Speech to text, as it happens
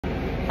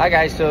Hi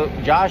guys, so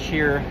Josh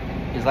here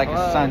is like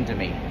Hello. a son to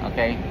me,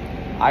 okay?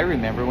 I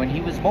remember when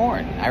he was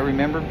born. I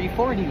remember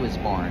before he was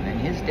born,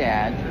 and his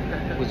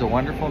dad was a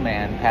wonderful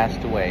man,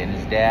 passed away, and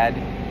his dad,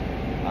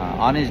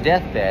 on his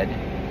deathbed,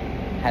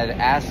 had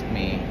asked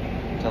me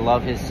to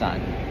love his son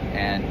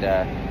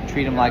and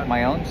treat him like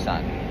my own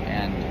son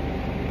and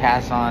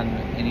pass on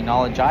any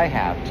knowledge I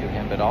have to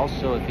him, but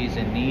also if he's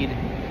in need,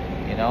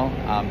 you know,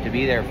 to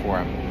be there for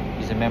him.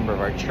 He's a member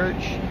of our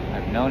church.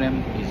 I've known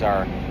him. He's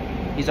our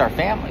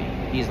family.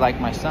 He's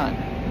like my son.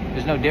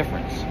 There's no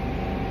difference.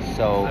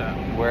 So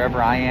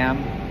wherever I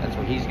am, that's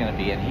where he's going to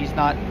be. And he's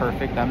not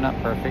perfect. I'm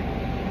not perfect.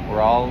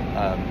 We're all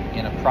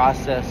in a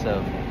process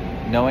of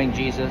knowing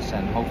Jesus,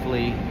 and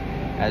hopefully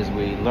as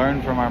we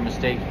learn from our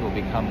mistakes, we'll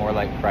become more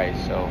like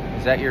Christ. So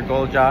is that your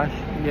goal, Josh?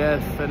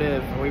 Yes, it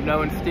is. We've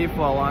known Steve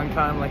for a long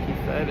time, like you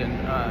said, and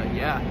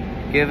yeah.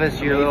 Give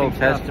us your little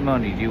stuff.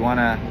 testimony. Do you want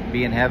to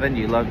be in heaven?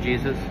 Do you love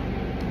Jesus?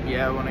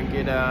 Yeah, I want to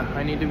get,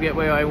 I need to get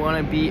where I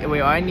want to be,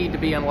 where I need to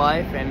be in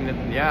life,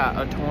 and yeah,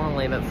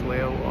 eternally, that's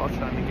where we're all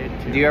trying to get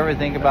to. Do you ever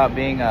think about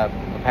being a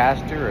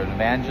pastor or an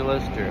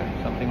evangelist or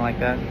something like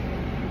that?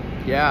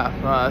 Yeah,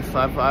 so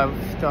I've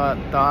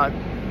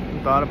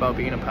thought about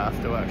being a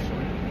pastor,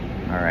 actually.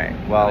 All right.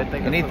 Well, I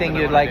think that's anything something I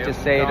you'd wanna like do. to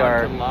say to Gone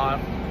our... to law.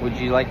 Would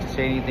you like to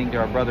say anything to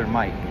our brother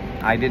Mike?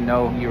 I didn't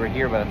know you were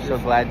here, but I'm so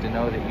glad to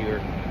know that you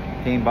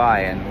came by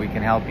and we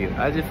can help you.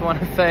 I just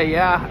want to say,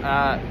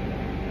 yeah,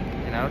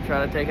 you know,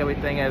 try to take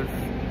everything as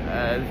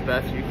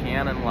best you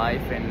can in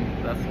life,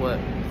 and that's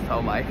how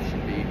life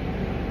should be.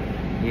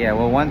 Yeah,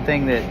 well, one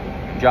thing that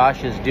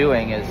Josh is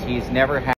doing is he's never had